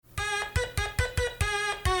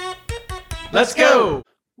Let's go!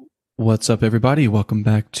 What's up, everybody? Welcome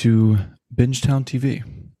back to Bingetown TV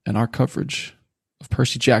and our coverage of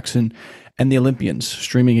Percy Jackson and the Olympians,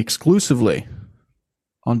 streaming exclusively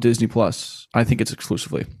on Disney Plus. I think it's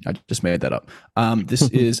exclusively. I just made that up. This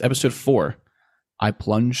is episode 4. I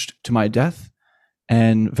plunged to my death,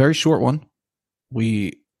 and very short one.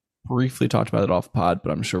 We briefly talked about it off pod,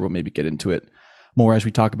 but I'm sure we'll maybe get into it more as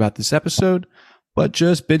we talk about this episode. But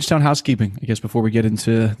just Bingetown housekeeping, I guess, before we get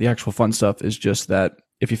into the actual fun stuff, is just that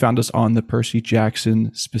if you found us on the Percy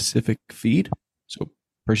Jackson specific feed, so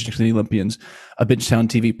Percy Jackson and the Olympians, a Bingetown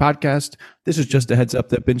TV podcast, this is just a heads up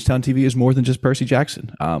that Bingetown TV is more than just Percy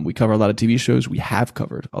Jackson. We cover a lot of TV shows. We have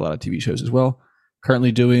covered a lot of TV shows as well.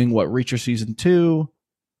 Currently doing Reacher Season 2.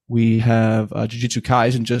 We have Jujutsu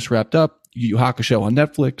Kaisen just wrapped up. Yu Yu Hakusho on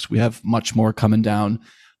Netflix. We have much more coming down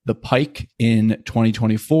the pike in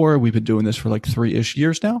 2024. We've been doing this for like 3-ish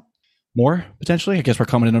years now. More, potentially. I guess we're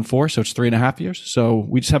coming in on 4, so it's 3.5 years. So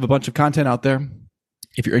we just have a bunch of content out there.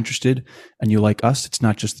 If you're interested and you like us, it's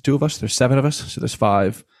not just the 2 of us. There's 7 of us. So there's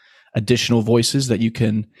 5 additional voices that you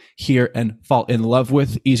can hear and fall in love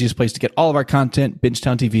with. Easiest place to get all of our content,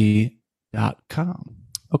 bingetowntv.com.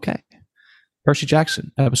 Okay. Percy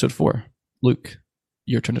Jackson, episode 4. Luke,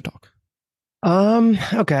 your turn to talk.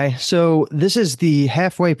 Okay. So this is the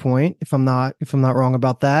halfway point, if I'm not wrong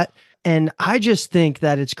about that. And I just think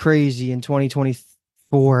that it's crazy in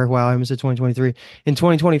 2024. Wow, I almost said 2023. In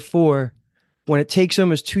 2024, when it takes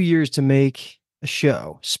almost 2 years to make a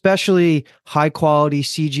show, especially high quality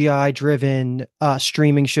CGI driven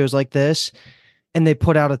streaming shows like this, and they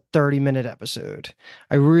put out a 30-minute episode.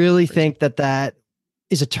 I really think that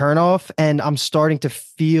is a turnoff, and I'm starting to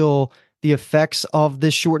feel the effects of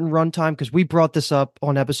this shortened runtime, because we brought this up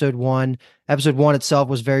on episode 1. Episode 1 itself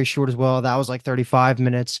was very short as well. That was like 35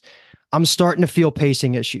 minutes. I'm starting to feel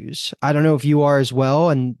pacing issues. I don't know if you are as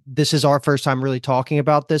well. And this is our first time really talking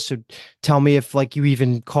about this. So tell me if like you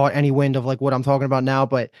even caught any wind of like what I'm talking about now.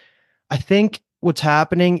 But I think what's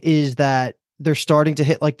happening is that they're starting to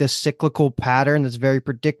hit like this cyclical pattern that's very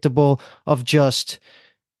predictable of just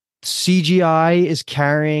CGI is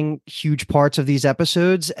carrying huge parts of these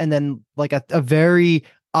episodes, and then like a very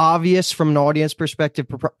obvious from an audience perspective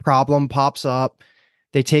problem pops up.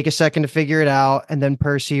 They take a second to figure it out, and then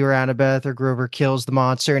Percy or Annabeth or Grover kills the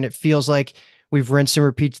monster, and it feels like we've rinsed and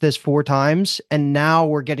repeated this 4 times, and now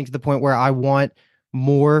we're getting to the point where I want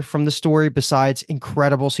more from the story besides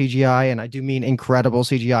incredible CGI, and I do mean incredible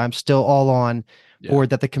CGI. I'm still all on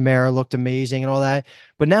board that the Chimera looked amazing and all that,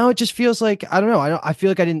 but now it just feels like I don't know. I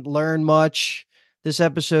feel like I didn't learn much this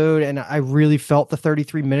episode, and I really felt the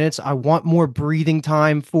 33 minutes. I want more breathing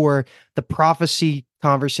time for the prophecy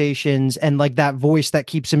conversations and like that voice that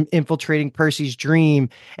keeps him infiltrating Percy's dream,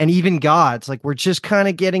 and even God's. Like we're just kind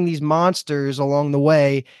of getting these monsters along the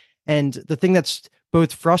way, and the thing that's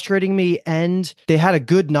both frustrating me, and they had a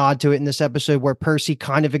good nod to it in this episode where Percy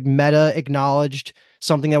kind of meta acknowledged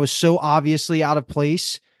something that was so obviously out of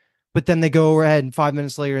place, but then they go ahead and 5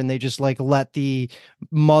 minutes later and they just like let the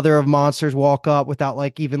mother of monsters walk up without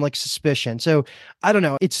like even like suspicion. So I don't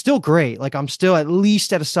know. It's still great. Like I'm still at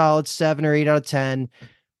least at a solid 7 or 8 out of 10,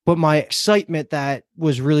 but my excitement that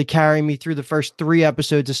was really carrying me through the first 3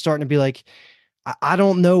 episodes is starting to be like, I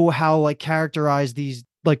don't know how like characterize these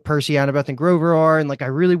like Percy, Annabeth, and Grover are. And like, I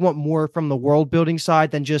really want more from the world building side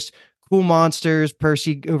than just cool monsters.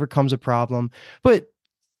 Percy overcomes a problem, but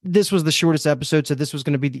this was the shortest episode, so this was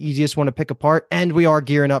going to be the easiest one to pick apart. And we are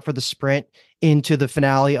gearing up for the sprint into the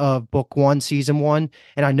finale of book 1, season 1.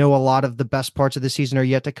 And I know a lot of the best parts of the season are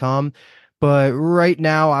yet to come. But right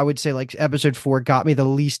now, I would say like episode 4 got me the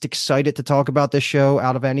least excited to talk about this show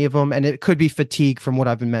out of any of them. And it could be fatigue from what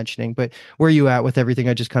I've been mentioning. But where are you at with everything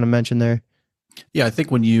I just kind of mentioned there? Yeah, I think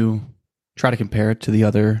when you try to compare it to the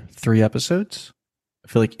other 3 episodes, I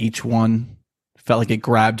feel like each one felt like it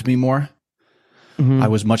grabbed me more. I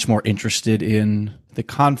was much more interested in the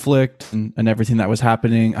conflict and everything that was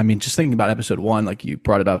happening. I mean, just thinking about episode 1, like you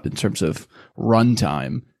brought it up in terms of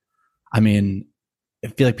runtime. I mean, I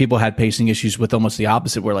feel like people had pacing issues with almost the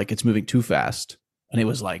opposite, where like it's moving too fast. And it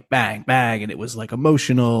was like bang, bang, and it was like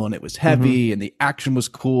emotional, and it was heavy, and the action was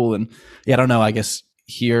cool. And yeah, I don't know. I guess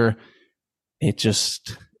here it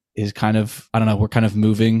just is kind of, I don't know, we're kind of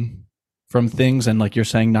moving from things, and like you're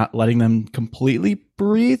saying, not letting them completely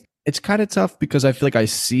breathe. It's kind of tough because I feel like I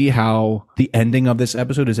see how the ending of this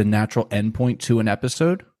episode is a natural endpoint to an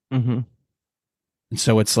episode. And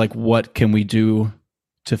so it's like, what can we do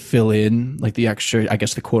to fill in like the extra, I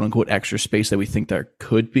guess the quote unquote extra space that we think there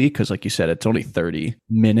could be? Because like you said, it's only 30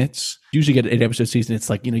 minutes. Usually get an 8-episode season.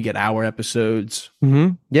 It's like, you know, you get hour episodes.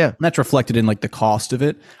 Yeah. And that's reflected in like the cost of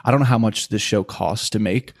it. I don't know how much this show costs to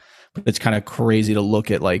make, But it's kind of crazy to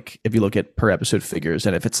look at, like, if you look at per episode figures,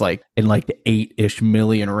 and if it's like in like the 8-ish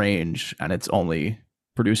million range and it's only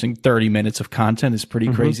producing 30 minutes of content, is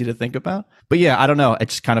pretty crazy to think about. But yeah, I don't know. I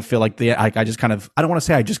just kind of feel like I just kind of, I don't want to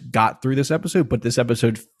say I just got through this episode, but this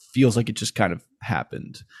episode feels like it just kind of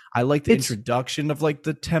happened. I like the introduction of like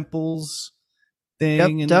the temples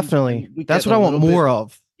thing. Yep, definitely. That's what I want more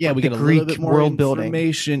of. Yeah, we get a little bit more world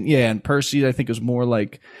information. Yeah, and Percy, I think, is more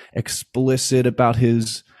like explicit about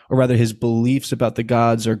his, or rather his beliefs about the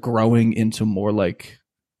gods are growing into more like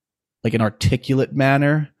an articulate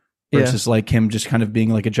manner versus like him just kind of being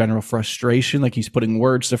like a general frustration. Like he's putting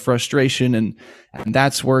words to frustration, and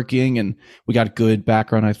that's working. And we got good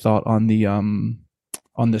background, I thought, on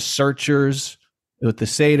the searchers with the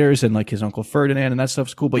satyrs and like his Uncle Ferdinand, and that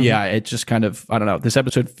stuff's cool. But yeah, it just kind of, I don't know. This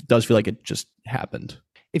episode does feel like it just happened.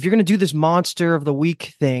 If you're going to do this monster of the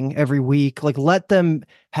week thing every week, like let them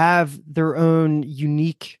have their own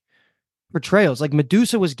unique portrayals. Like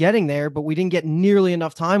Medusa was getting there, but we didn't get nearly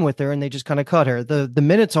enough time with her, and they just kind of cut her. The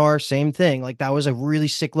Minotaur, same thing. Like that was a really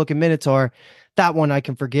sick looking Minotaur. That one I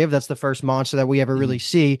can forgive. That's the first monster that we ever really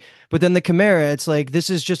see. But then the Chimera, it's like this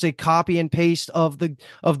is just a copy and paste of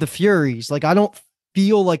the Furies. Like I don't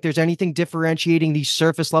feel like there's anything differentiating these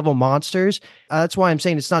surface level monsters. That's why I'm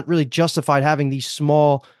saying it's not really justified having these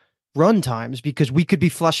small run times, because we could be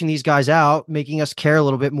fleshing these guys out, making us care a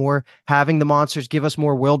little bit more, having the monsters give us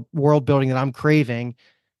more world building that I'm craving.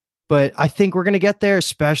 But I think we're going to get there,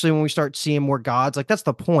 especially when we start seeing more gods. Like that's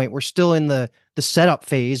the point. We're still in the setup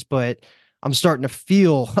phase, but I'm starting to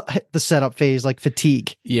feel the setup phase, like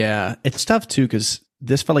fatigue. Yeah, it's tough too, because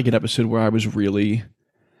this felt like an episode where I was really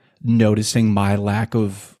noticing my lack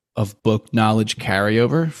of book knowledge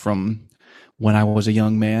carryover from when I was a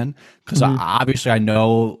young man. Because obviously I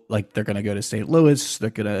know like they're going to go to St. Louis,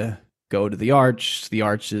 they're going to go to the Arch. The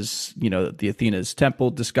Arch is, the Athena's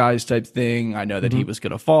temple disguise type thing. I know that he was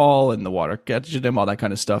going to fall and the water catches him, all that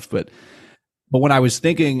kind of stuff. But when I was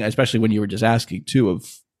thinking, especially when you were just asking too,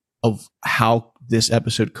 of how this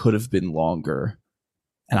episode could have been longer,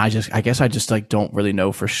 and I guess I just like don't really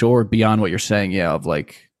know for sure beyond what you're saying. Yeah, of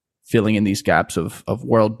like filling in these gaps of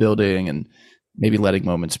world building and maybe letting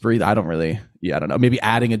moments breathe. I don't know. Maybe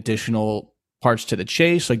adding additional parts to the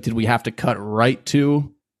chase. Like, did we have to cut right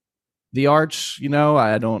to the Arch?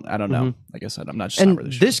 I don't know. I guess I'm not just and not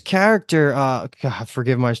really sure. This character, God,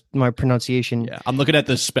 forgive my pronunciation. Yeah, I'm looking at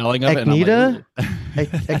the spelling of Eknita? it. And I'm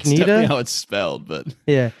like, that's Eknita? definitely how it's spelled, but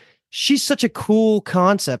yeah. She's such a cool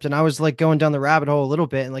concept, and I was like going down the rabbit hole a little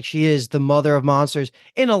bit, and like she is the mother of monsters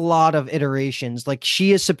in a lot of iterations. Like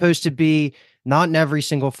she is supposed to be not in every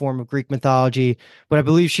single form of Greek mythology, but I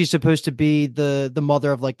believe she's supposed to be the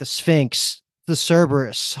mother of like the Sphinx, the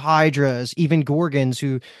Cerberus, Hydras, even Gorgons,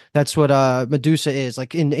 who that's what Medusa is,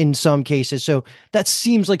 like in some cases. So that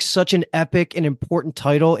seems like such an epic and important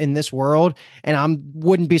title in this world, and I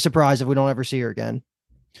wouldn't be surprised if we don't ever see her again.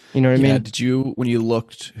 You know what I mean? Did you, when you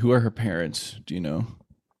looked, who are her parents? Do you know?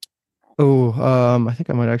 Oh, I think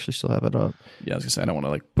I might actually still have it up. Yeah, I was gonna say, I don't want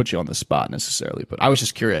to like put you on the spot necessarily, but I was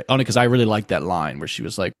just curious, only because I really liked that line where she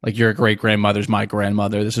was like your great grandmother's my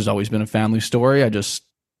grandmother. This has always been a family story. I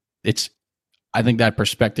think that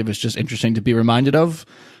perspective is just interesting to be reminded of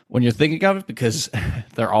when you're thinking of it, because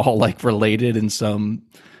they're all like related in some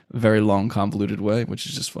very long, convoluted way, which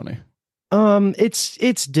is just funny.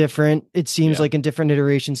 It's different. It seems like in different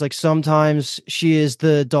iterations. Like sometimes she is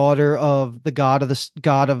the daughter of the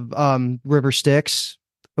god of River Styx,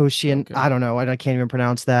 Ocean. Okay. I don't know. I can't even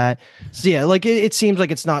pronounce that. So yeah, like it seems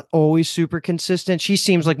like it's not always super consistent. She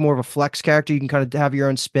seems like more of a flex character. You can kind of have your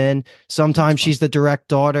own spin. Sometimes she's the direct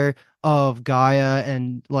daughter of Gaia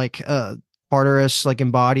and like Tartarus, like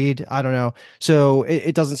embodied. I don't know. So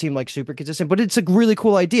it doesn't seem like super consistent, but it's a really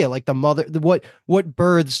cool idea. Like the mother, what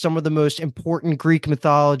births some of the most important Greek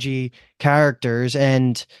mythology characters.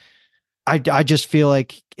 And I just feel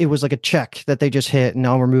like it was like a check that they just hit, and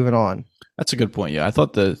now we're moving on. That's a good point. Yeah. I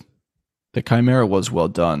thought the Chimera was well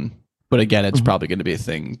done, but again, it's probably going to be a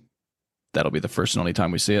thing that'll be the first and only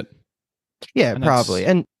time we see it. Yeah, probably.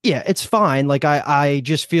 And yeah, it's fine. Like I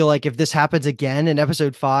just feel like if this happens again in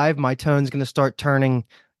episode 5, my tone's going to start turning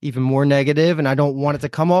even more negative, and I don't want it to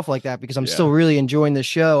come off like that, because I'm still really enjoying the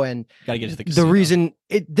show. And gotta get to the casino. The reason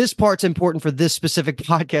this part's important for this specific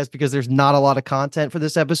podcast, because there's not a lot of content for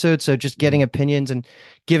this episode. So just getting opinions and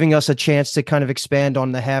giving us a chance to kind of expand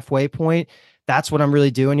on the halfway point. That's what I'm really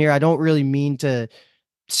doing here. I don't really mean to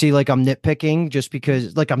see like I'm nitpicking, just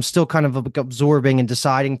because like I'm still kind of absorbing and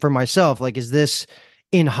deciding for myself, like, is this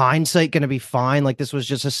in hindsight going to be fine? Like this was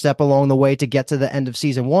just a step along the way to get to the end of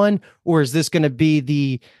season 1, or is this going to be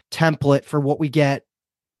the template for what we get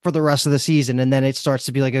for the rest of the season, and then it starts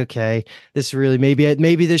to be like, okay, this really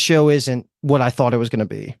maybe this show isn't what I thought it was going to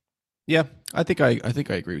be. Yeah, I think I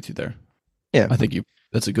agree with you there. Yeah. I think you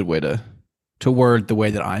that's a good way to word the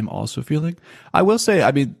way that I'm also feeling. I will say,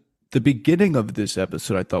 I mean, the beginning of this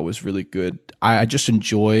episode I thought was really good. I just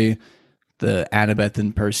enjoy the Annabeth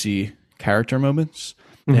and Percy character moments.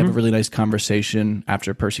 They have a really nice conversation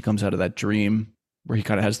after Percy comes out of that dream where he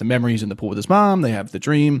kind of has the memories in the pool with his mom. They have the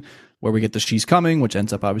dream where we get the she's coming, which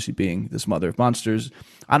ends up obviously being this mother of monsters.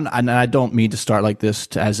 And I don't mean to start like this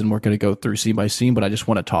as in we're going to go through scene by scene, but I just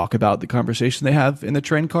want to talk about the conversation they have in the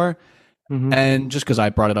train car. And just because I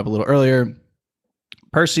brought it up a little earlier,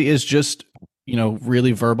 Percy is just,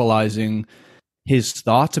 really verbalizing his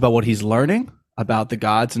thoughts about what he's learning about the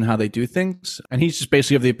gods and how they do things. And he's just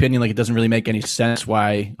basically of the opinion, like, it doesn't really make any sense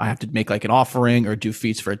why I have to make like an offering or do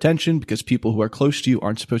feats for attention because people who are close to you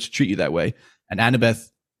aren't supposed to treat you that way. And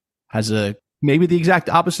Annabeth has maybe the exact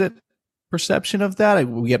opposite perception of that.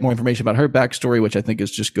 We get more information about her backstory, which I think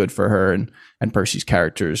is just good for her and Percy's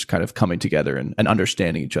characters kind of coming together and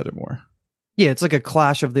understanding each other more. Yeah, it's like a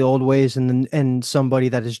clash of the old ways and somebody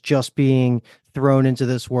that is just being thrown into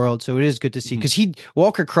this world. So it is good to see because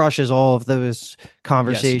Walker crushes all of those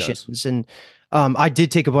conversations. Yes, and I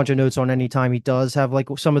did take a bunch of notes on any time he does have like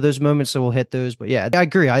some of those moments, so we'll hit those. But yeah, I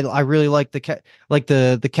agree. I really like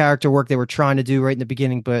the character work they were trying to do right in the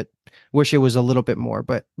beginning, but wish it was a little bit more,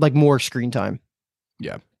 but like more screen time.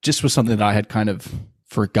 Yeah, just was something that I had kind of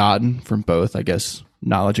forgotten from both, I guess,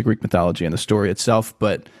 knowledge of Greek mythology and the story itself,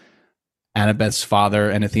 but Annabeth's father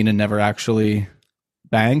and Athena never actually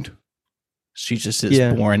banged. She just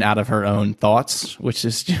is born out of her own thoughts, which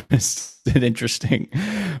is just an interesting,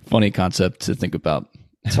 funny concept to think about.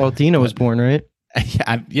 That's how Athena was born, right?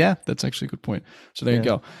 Yeah, that's actually a good point. So there you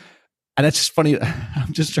go. And that's just funny.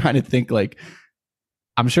 I'm just trying to think, like,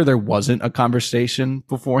 I'm sure there wasn't a conversation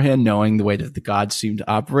beforehand knowing the way that the gods seem to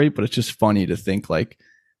operate, but it's just funny to think, like,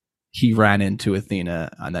 he ran into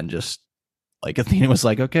Athena and then just, like, Athena was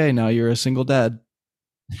like, okay, now you're a single dad.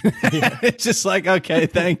 It's just like, okay,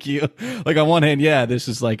 thank you. Like, on one hand, yeah, this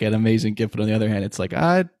is like an amazing gift, but on the other hand, it's like,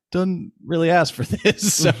 I didn't really ask for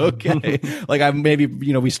this. So, okay. Like, I maybe,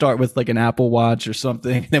 we start with like an Apple Watch or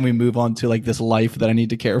something, and then we move on to like this life that I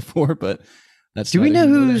need to care for. But that's do we know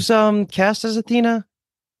who's cast as Athena?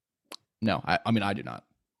 No, I mean, I do not.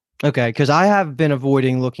 Okay, because I have been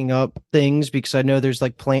avoiding looking up things because I know there's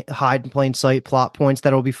like hide in plain sight plot points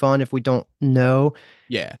that'll be fun if we don't know.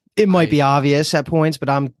 Yeah. It might be obvious at points, but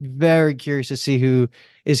I'm very curious to see who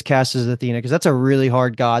is cast as Athena because that's a really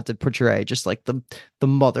hard god to portray, just like the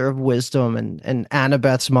mother of wisdom and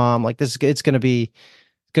Annabeth's mom. Like this, it's gonna be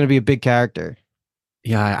a big character.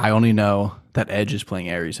 Yeah, I only know that Edge is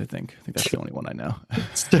playing Ares. I think that's the only one I know.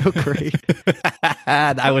 It's so great.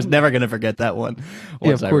 I was never gonna forget that one.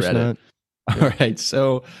 Once I read it. All right,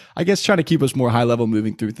 so I guess trying to keep us more high level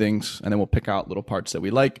moving through things, and then we'll pick out little parts that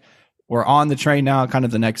we like. We're on the train now, kind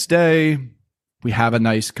of the next day. We have a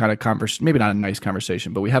nice kind of conversation, maybe not a nice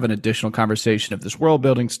conversation, but we have an additional conversation of this world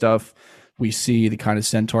building stuff. We see the kind of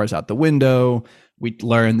centaurs out the window. We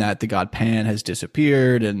learn that the god Pan has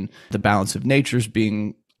disappeared and the balance of nature is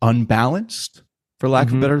being unbalanced, for lack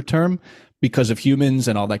of a better term, because of humans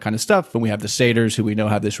and all that kind of stuff. And we have the satyrs, who we know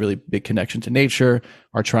have this really big connection to nature,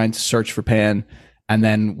 are trying to search for Pan. And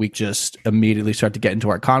then we just immediately start to get into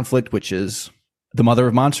our conflict, which is the mother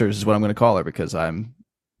of monsters is what I'm going to call her because I'm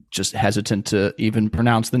just hesitant to even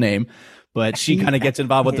pronounce the name. But she kind of gets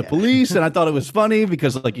involved with the police. And I thought it was funny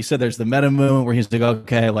because, like you said, there's the meta moment where he's like,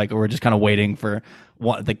 okay, like we're just kind of waiting for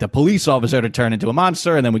like the police officer to turn into a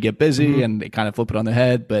monster. And then we get busy and they kind of flip it on the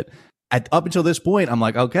head. But up until this point, I'm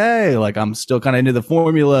like, okay, like I'm still kind of into the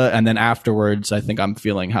formula. And then afterwards, I think I'm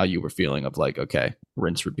feeling how you were feeling of like, okay,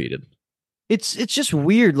 rinse repeated. It's just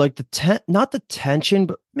weird, like not the tension,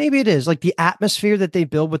 but maybe it is like the atmosphere that they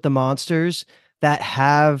build with the monsters that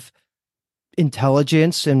have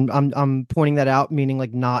intelligence, and I'm pointing that out, meaning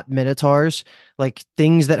like not minotaurs, like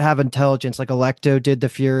things that have intelligence, like Electo did the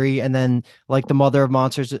Fury, and then like the mother of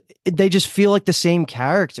monsters. They just feel like the same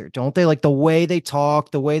character, don't they? Like the way they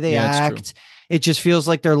talk, the way they act, it just feels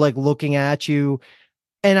like they're like looking at you.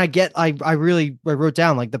 And I wrote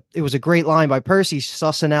down like it was a great line by Percy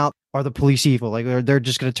sussing out, are the police evil? Like they're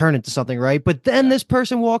just going to turn into something, right? But then this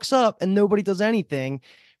person walks up and nobody does anything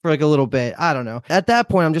for like a little bit. I don't know. At that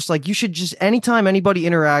point, I'm just like, you should just, anytime anybody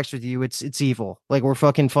interacts with you, it's evil. Like we're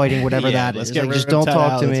fucking fighting whatever that is. Like, just don't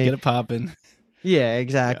talk to me. Let's get it popping. Yeah,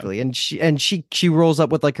 exactly. Yeah. And she rolls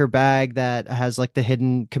up with like her bag that has like the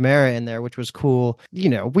hidden chimera in there, which was cool.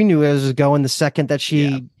 We knew it was going the second that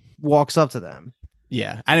she walks up to them.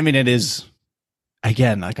 Yeah. And I mean, it is,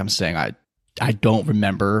 again, like I'm saying, I don't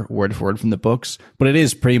remember word for word from the books, but it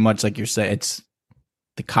is pretty much like you're saying. It's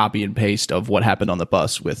the copy and paste of what happened on the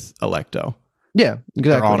bus with Electo. Yeah, exactly.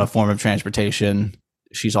 They're on a form of transportation.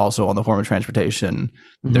 She's also on the form of transportation.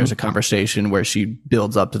 Mm-hmm. There's a conversation where she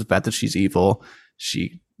builds up to the fact that she's evil.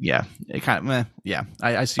 It kind of,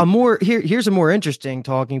 I see. Here's a more interesting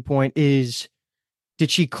talking point is,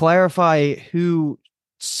 did she clarify who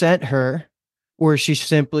sent her, or is she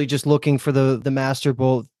simply just looking for the Master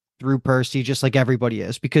Bolt through Percy, just like everybody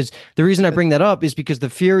is? Because the reason I bring that up is because the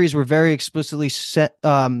Furies were very explicitly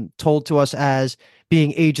told to us as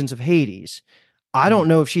being agents of Hades. I don't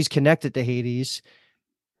know if she's connected to Hades.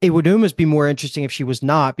 It would almost be more interesting if she was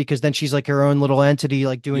not, because then she's like her own little entity,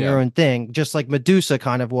 like doing her own thing, just like Medusa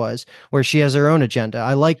kind of was, where she has her own agenda.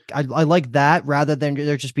 I like that rather than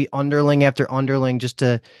there just be underling after underling just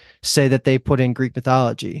to say that they put in Greek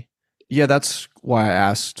mythology. Yeah, that's why I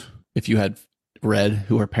asked if you had read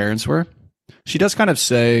who her parents were. She does kind of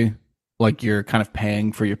say like you're kind of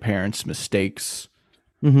paying for your parents' mistakes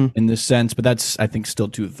in this sense, but that's, I think, still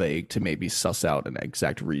too vague to maybe suss out an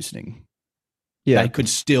exact reasoning. Yeah, that could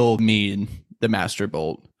still mean the Master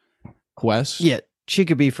Bolt quest. Yeah, she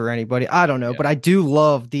could be for anybody. I don't know, but I do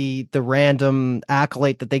love the random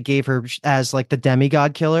accolade that they gave her as like the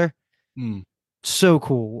demigod killer. So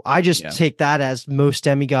cool. I just take that as most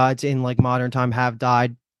demigods in like modern time have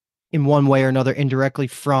died in one way or another indirectly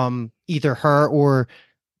from either her or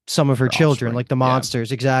some of her children, offspring. Like the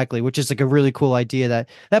monsters. Exactly, which is like a really cool idea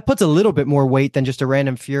that puts a little bit more weight than just a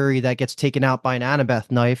random Fury that gets taken out by an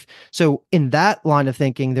Annabeth knife. So in that line of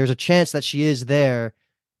thinking, there's a chance that she is there,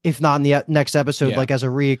 if not in the next episode, like as a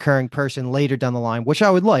reoccurring person later down the line, which I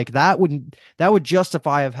would like. That would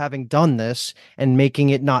justify of having done this and making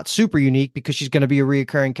it not super unique because she's going to be a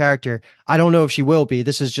reoccurring character. I don't know if she will be.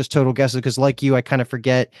 This is just total guesses because like you, I kind of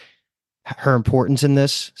forget her importance in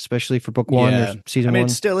this, especially for book one or season one. It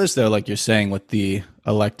still is though, like you're saying with the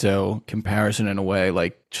Electo comparison in a way,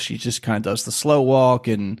 like she just kind of does the slow walk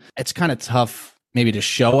and it's kind of tough maybe to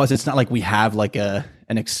show us. It's not like we have like an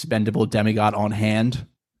expendable demigod on hand.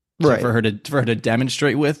 Right. For her to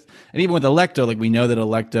demonstrate with. And even with Electo, like we know that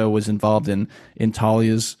Electo was involved in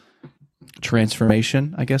Talia's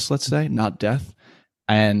transformation, I guess, let's say, not death.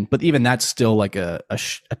 But even that's still like a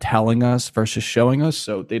telling us versus showing us.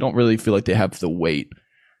 So they don't really feel like they have the weight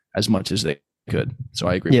as much as they could. So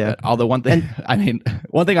I agree with that. Although one thing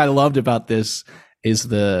I loved about this is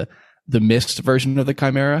the mist version of the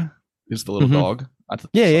Chimera is the little dog. I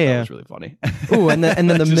thought that was really funny. Ooh, and then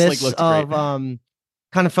the mist of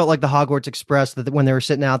kind of felt like the Hogwarts Express that when they were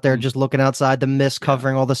sitting out there just looking outside, the mist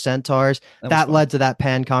covering all the centaurs. That led to that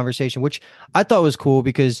Pan conversation, which I thought was cool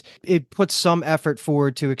because it puts some effort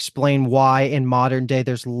forward to explain why in modern day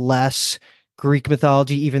there's less Greek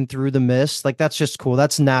mythology even through the mist. Like that's just cool.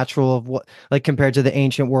 That's natural of what, like compared to the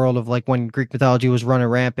ancient world of like when Greek mythology was running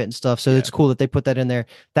rampant and stuff. So it's cool that they put that in there.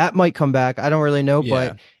 That might come back. I don't really know,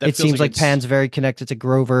 but it seems like Pan's very connected to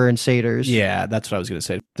Grover and satyrs. Yeah, that's what I was going to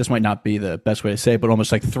say. This might not be the best way to say it, but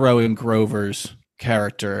almost like throw in Grover's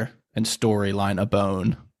character and storyline a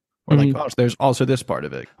bone. Or like, oh, there's also this part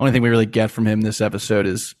of it. Only thing we really get from him this episode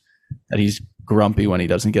is that he's grumpy when he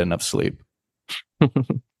doesn't get enough sleep.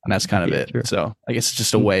 And that's kind of it. Sure. So I guess it's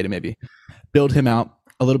just a way to maybe build him out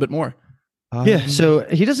a little bit more. So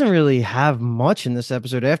he doesn't really have much in this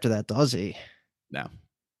episode after that, does he? No.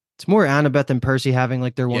 It's more Annabeth and Percy having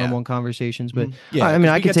like their one-on-one conversations. But I mean,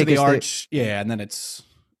 I could take the arch. And then it's,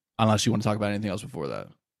 unless you want to talk about anything else before that.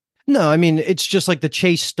 No, I mean, it's just like the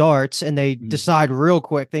chase starts and they decide real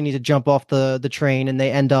quick they need to jump off the train and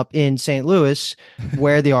they end up in St. Louis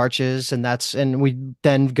where the arch is. And we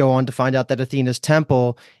then go on to find out that Athena's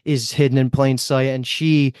temple is hidden in plain sight and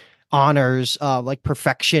she honors like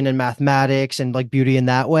perfection in mathematics and like beauty in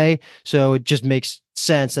that way. So it just makes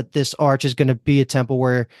sense that this arch is going to be a temple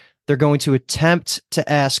where they're going to attempt to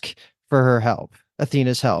ask for her help,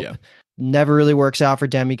 Athena's help. Yeah. Never really works out for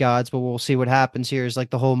demigods, but we'll see what happens here is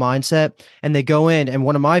like the whole mindset. And they go in, and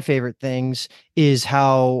one of my favorite things is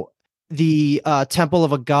how the temple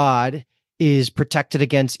of a god is protected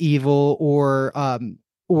against evil or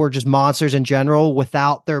just monsters in general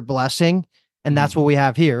without their blessing. And that's what we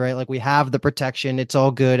have here, right? Like we have the protection. It's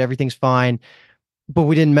all good. Everything's fine. But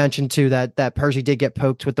we didn't mention too that Percy did get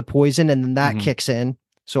poked with the poison and then that kicks in.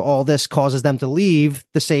 So all this causes them to leave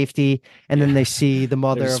the safety, and then they see the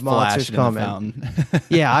mother of monsters coming.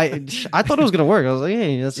 Yeah, I thought it was gonna work. I was like,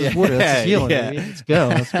 hey, that's just water, that's just healing. Yeah.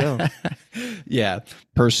 Let's go. Yeah,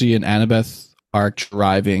 Percy and Annabeth are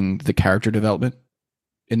driving the character development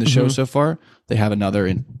in the show so far. They have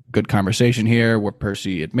another good conversation here where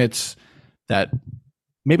Percy admits that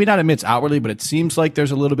maybe not admits outwardly, but it seems like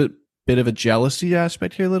there's a little bit bit of a jealousy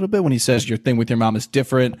aspect here a little bit when he says your thing with your mom is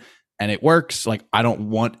different and it works. Like, I don't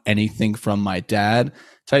want anything from my dad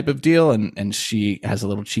type of deal. And she has a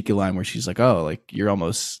little cheeky line where she's like, oh, like, you're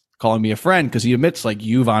almost calling me a friend, because he admits, like,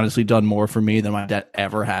 you've honestly done more for me than my dad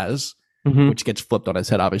ever has, which gets flipped on his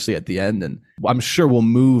head, obviously, at the end. And I'm sure we'll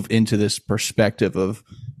move into this perspective of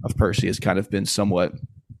Percy has kind of been somewhat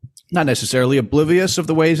not necessarily oblivious of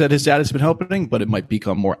the ways that his dad has been helping, but it might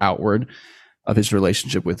become more outward of his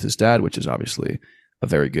relationship with his dad, which is obviously a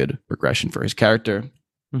very good progression for his character.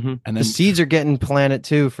 And then the seeds are getting planted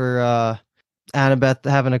too for Annabeth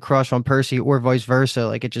having a crush on Percy, or vice versa.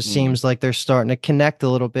 Like, it just seems like they're starting to connect a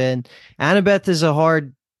little bit. And Annabeth is a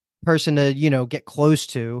hard person to, get close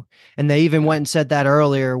to. And they even went and said that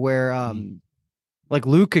earlier, where like,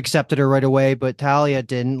 Luke accepted her right away, but Talia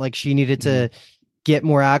didn't. Like, she needed to get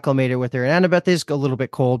more acclimated with her. And Annabeth is a little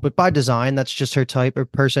bit cold, but by design, that's just her type of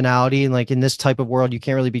personality. And, like, in this type of world, you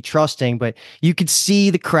can't really be trusting, but you could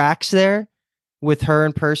see the cracks there with her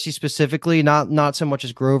and Percy specifically, not so much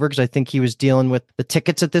as Grover, because I think he was dealing with the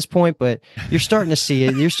tickets at this point, but you're starting to see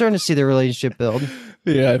it. You're starting to see the relationship build.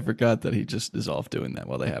 Yeah, I forgot that he just is off doing that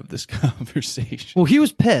while they have this conversation. Well, he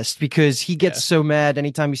was pissed because he gets so mad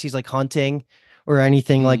anytime he sees, like, hunting or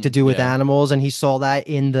anything like to do with animals, and he saw that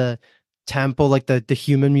in the temple, like the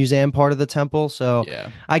human museum part of the temple. So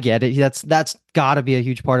I get it. That's got to be a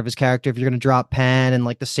huge part of his character. If you're going to drop Pan and,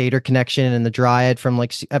 like, the satyr connection and the dryad from,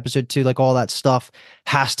 like, episode 2, like, all that stuff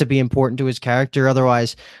has to be important to his character.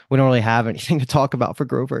 Otherwise, we don't really have anything to talk about for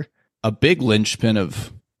Grover. A big linchpin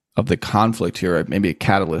of the conflict here, or maybe a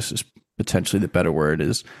catalyst is potentially the better word,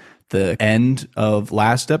 is the end of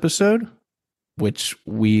last episode, which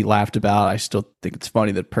we laughed about. I still think it's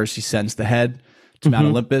funny that Percy sends the head to Mount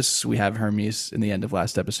Olympus. We have Hermes in the end of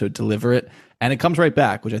last episode deliver it, and it comes right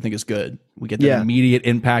back, which I think is good. We get the immediate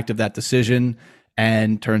impact of that decision,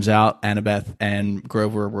 and turns out Annabeth and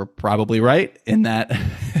Grover were probably right in that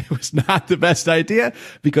it was not the best idea,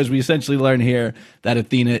 because we essentially learn here that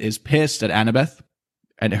Athena is pissed at Annabeth,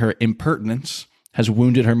 and her impertinence has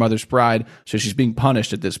wounded her mother's pride, so she's being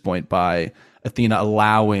punished at this point by Athena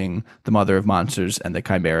allowing the Mother of Monsters and the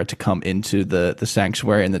Chimera to come into the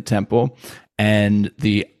sanctuary in the temple. And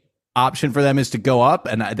the option for them is to go up,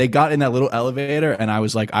 and they got in that little elevator, and I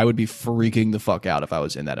was like, I would be freaking the fuck out if I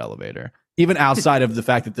was in that elevator. Even outside of the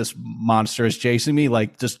fact that this monster is chasing me,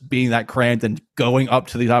 like, just being that cramped and going up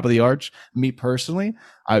to the top of the arch, me personally,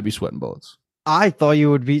 I would be sweating bullets. I thought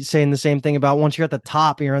you would be saying the same thing about once you're at the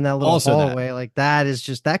top, you're in that little hallway. Like, that is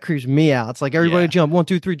just, that creeps me out. It's like, everybody jump, 1,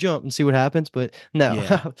 2, 3, jump, and see what happens. But no,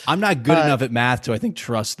 I'm not good enough at math to, I think,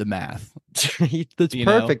 trust the math. That's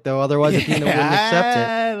perfect, though. Otherwise, Athena wouldn't accept it.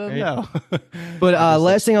 I don't know. But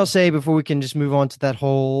last thing I'll say before we can just move on to that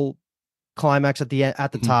whole climax at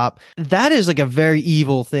the top, that is, like, a very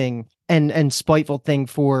evil thing and spiteful thing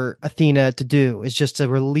for Athena to do, is just to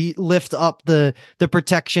lift up the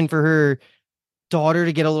protection for her daughter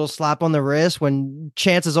to get a little slap on the wrist, when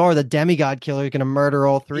chances are the demigod killer is going to murder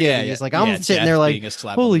all three of these. Like, I'm sitting there like,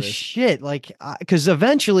 holy shit. Like, because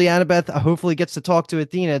eventually Annabeth hopefully gets to talk to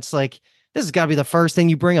Athena. It's like, this has got to be the first thing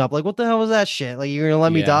you bring up. Like, what the hell was that shit? Like, you're going to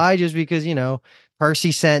let me die just because,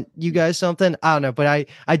 Percy sent you guys something? I don't know. But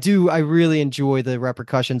I really enjoy the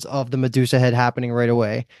repercussions of the Medusa head happening right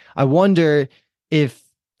away. I wonder if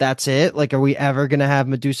that's it. Like, are we ever going to have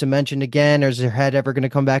Medusa mentioned again? Or is her head ever going to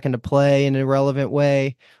come back into play in a relevant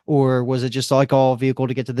way? Or was it just, like, all vehicle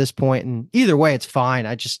to get to this point? And either way, it's fine.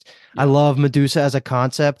 I love Medusa as a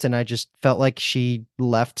concept, and I just felt like she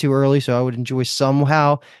left too early. So I would enjoy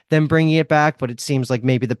somehow them bringing it back, but it seems like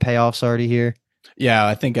maybe the payoff's already here. Yeah,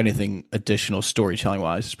 I think anything additional storytelling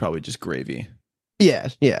wise is probably just gravy. Yeah,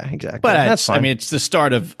 exactly. But that's fine. I mean, it's the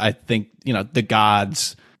start of, I think, the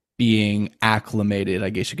gods being acclimated,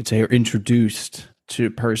 I guess you could say, or introduced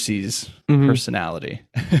to Percy's personality,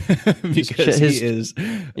 because he is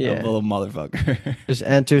a little motherfucker. Just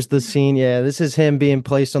enters the scene. Yeah, this is him being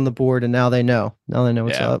placed on the board, and now they know. Now they know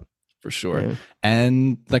what's up. For sure. Yeah.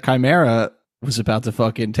 And the Chimera was about to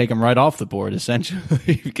fucking take him right off the board,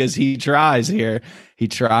 essentially, because he tries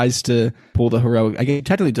to pull the heroic, I guess he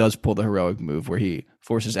technically does pull the heroic move where he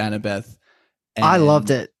forces Annabeth. I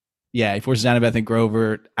loved it. Yeah, he forces Annabeth and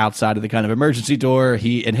Grover outside of the kind of emergency door.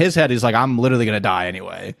 He, in his head, he's like, I'm literally going to die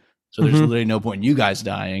anyway. So there's literally no point in you guys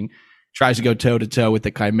dying. Tries to go toe-to-toe with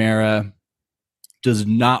the Chimera. Does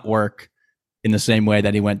not work in the same way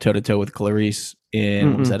that he went toe-to-toe with Clarice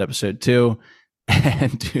in, what was that, episode 2?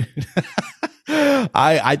 And, dude,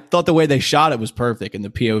 I thought the way they shot it was perfect in the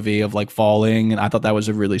POV of, like, falling. And I thought that was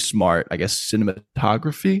a really smart, I guess,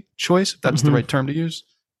 cinematography choice, if that's the right term to use.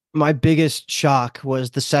 my biggest shock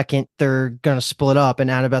was the second they're gonna split up and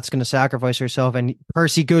Annabeth's gonna sacrifice herself and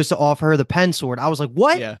Percy goes to offer her the pen sword. I was like,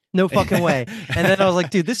 what? Yeah. No fucking way. And then I was like,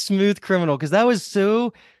 dude, this smooth criminal, because that was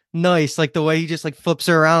so nice. Like the way he just like flips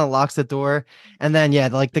her around and locks the door. And then yeah,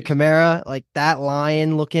 like the Chimera, like that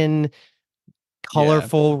lion looking Yeah.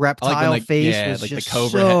 colorful I like when reptile like face yeah, was like the just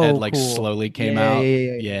cobra head so like cool. slowly came Yeah, out. yeah, yeah,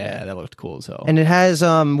 yeah, yeah. Yeah, that looked cool as hell. And it has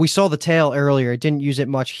we saw the tail earlier. It didn't use it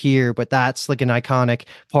much here, but that's like an iconic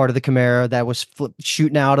part of the Chimera that was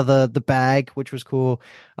shooting out of the bag, which was cool.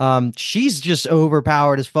 She's just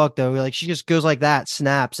overpowered as fuck though. Like she just goes like that,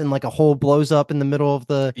 snaps, and like a hole blows up in the middle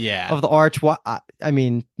Yeah. of the arch. What I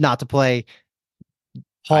mean, not to play I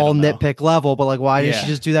Paul don't know. nitpick level, but like why didn't she Yeah.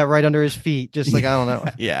 just do that right under his feet? Just like I don't know.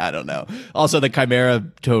 Yeah, I don't know. Also, the Chimera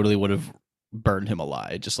totally would have burned him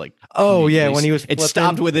alive. Just like Oh yeah, completely when he was it flipping.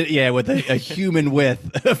 stopped with it. Yeah, with a human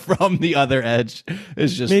width from the other edge.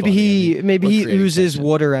 It's just Maybe funny. I mean, maybe we're he creating oozes tension.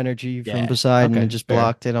 water energy from Yeah. Poseidon Okay. and just Fair.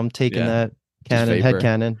 blocked it. I'm taking Yeah. that Just head vapor.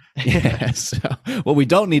 cannon. Yeah. So what we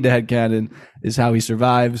don't need to headcanon is how he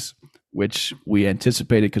survives, which we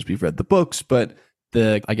anticipated because we've read the books. But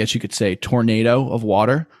the I guess you could say tornado of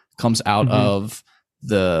water comes out Mhm. of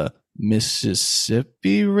the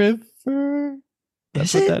Mississippi River.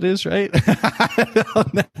 That's Is what it? that is, right? I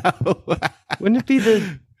don't know. Wouldn't it be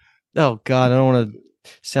the? Oh God, I don't want to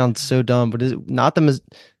sound so dumb, but is it not the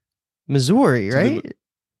Missouri, So the- right?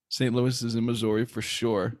 St. Louis is in Missouri for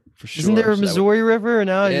sure. For sure. Isn't there a So that would- Missouri River? And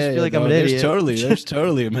now I just feel like I'm an there's idiot.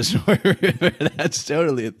 totally a Missouri River. That's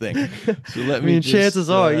totally a thing. So let I me mean, just, chances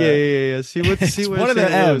are, yeah. See what it's see what one of the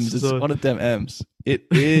St. Louis M's. is It's on. one of them M's. It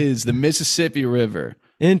is the Mississippi River.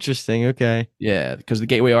 Interesting. Okay. Yeah, because the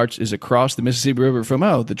Gateway Arch is across the Mississippi River from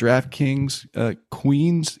the DraftKings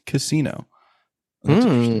Queens Casino. That's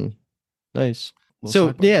interesting. Nice. Little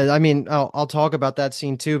So sidebar. yeah, I mean, I'll talk about that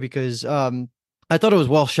scene too because I thought it was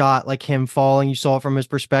well shot, like him falling. You saw it from his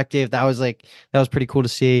perspective. That was pretty cool to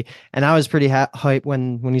see. And I was pretty hyped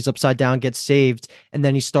when he's upside down, gets saved, and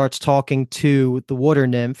then he starts talking to the water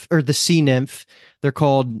nymph or the sea nymph. They're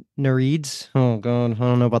called Nereids. Oh god, I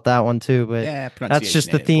don't know about that one too, but Yeah, that's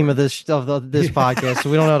just the theme of this this podcast.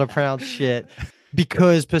 So we don't know how to pronounce shit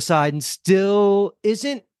because Poseidon still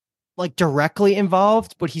isn't like directly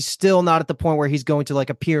involved, but he's still not at the point where he's going to like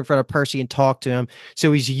appear in front of Percy and talk to him.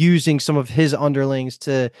 So he's using some of his underlings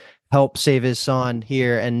to help save his son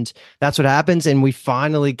here. And that's what happens. And we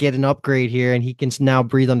finally get an upgrade here and he can now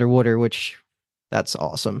breathe underwater, which that's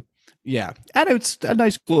awesome. Yeah, and it's a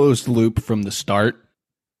nice closed loop from the start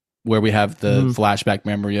where we have the flashback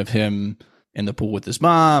memory of him in the pool with his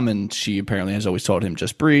mom, and she apparently has always told him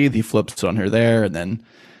just breathe. He flips on her there, and then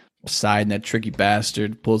Poseidon, that tricky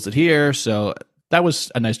bastard, pulls it here. So that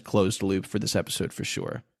was a nice closed loop for this episode for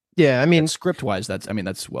sure. Yeah, I mean, script wise, that's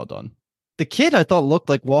well done. The kid I thought looked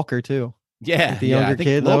like Walker too. Yeah, like the younger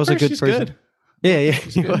kid. That was a good person. Good. Yeah,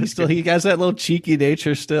 He has that little cheeky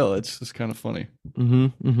nature still. It's just kind of funny.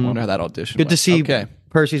 Mm-hmm. Wonder how that audition Good went. to see Okay.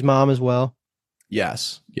 Percy's mom as well.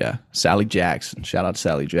 Yes. Yeah. Sally Jackson. Shout out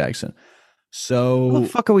Sally Jackson. How So the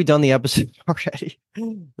fuck have we done the episode already?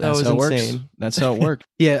 That that's was how it insane. works. That's how it worked.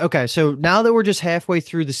 Yeah. Okay. So now that we're just halfway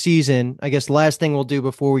through the season, I guess last thing we'll do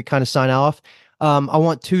before we kind of sign off. I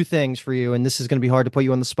want two things for you, and this is going to be hard to put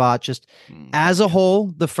you on the spot. Just as a whole,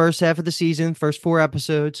 the first half of the season, first 4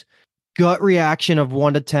 episodes, gut reaction of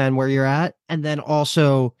 1 to 10 where you're at, and then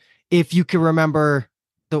also if you can remember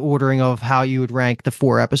the ordering of how you would rank the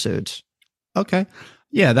 4 episodes. Okay.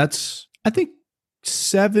 Yeah, I think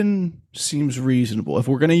 7 seems reasonable. If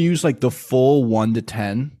we're going to use like the full 1 to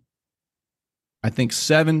 10, I think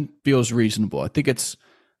 7 feels reasonable. I think it's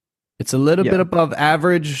a little bit above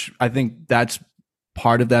average. I think that's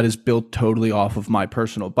part of that is built totally off of my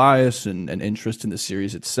personal bias and interest in the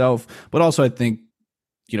series itself. But also I think,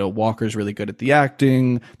 Walker's really good at the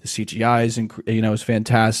acting. The CGI is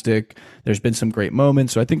fantastic. There's been some great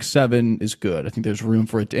moments. So I think 7 is good. I think there's room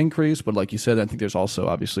for it to increase. But like you said, I think there's also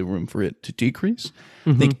obviously room for it to decrease.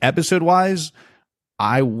 I think episode wise,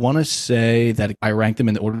 I want to say that I ranked them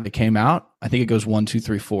in the order they came out. I think it goes 1, 2,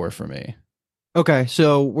 3, 4 for me. Okay,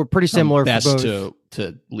 so we're pretty similar Best for both.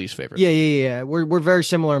 to least favorite. Yeah. We're very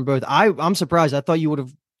similar in both. I'm surprised. I thought you would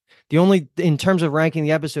have. The only in terms of ranking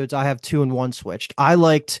the episodes, I have 2 and 1 switched. I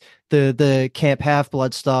liked the Camp Half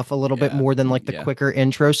Blood stuff a little bit more than like the quicker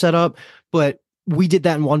intro setup, but we did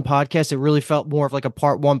that in one podcast. It really felt more of like a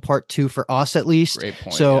part 1, part 2 for us at least. Great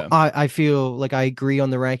point. So I feel like I agree on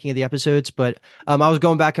the ranking of the episodes, but I was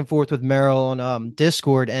going back and forth with Meryl on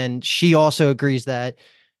Discord, and she also agrees that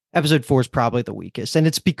episode 4 is probably the weakest. And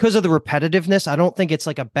it's because of the repetitiveness. I don't think it's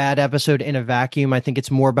like a bad episode in a vacuum. I think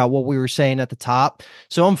it's more about what we were saying at the top.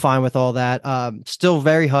 So I'm fine with all that. Still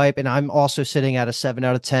very hype. And I'm also sitting at a 7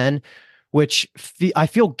 out of 10, which I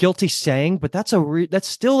feel guilty saying, but that's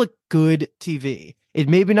still a good TV. It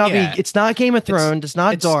maybe not be, it's not Game of Thrones. It's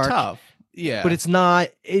not dark. Tough. Yeah. But it's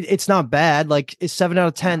not bad. Like it's 7 out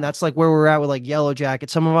of 10. That's like where we're at with like Yellow Jacket.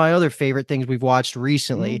 Some of my other favorite things we've watched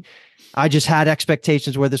recently. I just had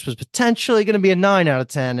expectations where this was potentially going to be a 9 out of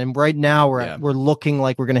 10. And right now we're looking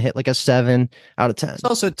like we're going to hit like a 7 out of 10. It's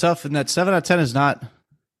also tough in that 7 out of 10 is not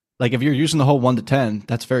like, if you're using the whole 1 to 10,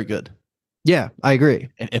 that's very good. Yeah, I agree.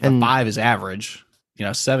 If a 5 is average,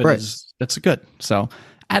 7 that's good. So,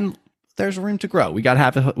 and there's room to grow. We got to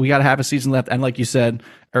have a season left. And like you said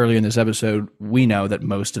earlier in this episode, we know that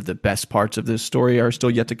most of the best parts of this story are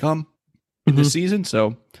still yet to come in this season.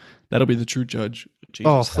 So that'll be the true judge.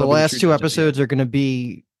 The last 2 episodes are going to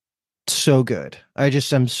be so good. I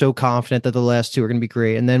just am so confident that the last 2 are going to be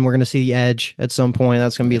great. And then we're going to see the Edge at some point.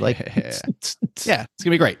 That's going to be like, it's going to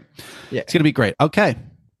be great. Yeah, it's going to be great. Okay.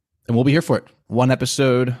 And we'll be here for it. 1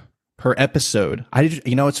 episode per episode.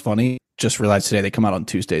 It's funny. Just realized today they come out on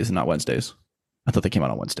Tuesdays and not Wednesdays. I thought they came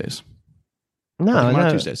out on Wednesdays. No,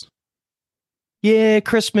 on Tuesdays. Yeah,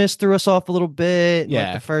 Christmas threw us off a little bit. Yeah,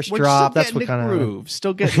 like the first drop. That's what kind of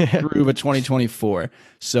still getting the groove of 2024.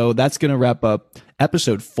 So that's going to wrap up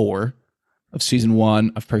episode 4 of season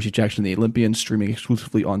 1 of Percy Jackson and the Olympians, streaming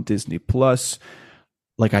exclusively on Disney Plus.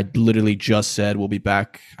 Like I literally just said, we'll be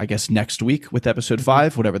back, I guess, next week with episode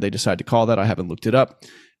 5, whatever they decide to call that. I haven't looked it up.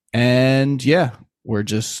 And yeah, we're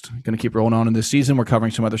just going to keep rolling on in this season. We're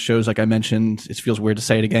covering some other shows. Like I mentioned, it feels weird to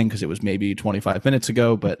say it again because it was maybe 25 minutes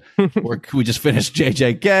ago, but we just finished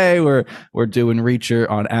JJK. We're doing Reacher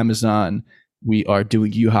on Amazon. We are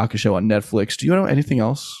doing Yu Hakusho on Netflix. Do you know anything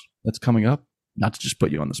else that's coming up? Not to just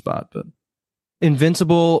put you on the spot, but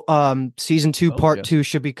Invincible season 2 part 2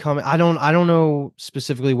 should be coming. I don't know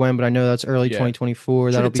specifically when, but I know that's early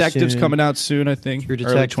 2024. That'll Detective's be soon. coming out soon, I think. True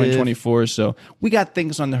early 2024. So we got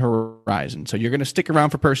things on the horizon. So you're going to stick around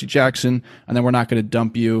for Percy Jackson, and then we're not going to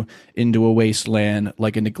dump you into a wasteland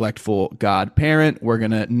like a neglectful godparent. We're going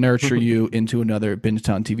to nurture you into another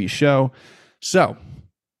Bingetown TV show. So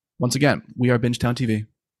once again, we are Bingetown TV,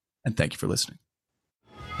 and thank you for listening.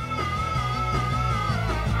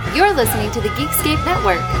 You're listening to the Geekscape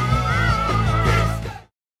Network.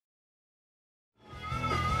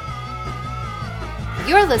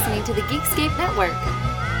 You're listening to the Geekscape Network.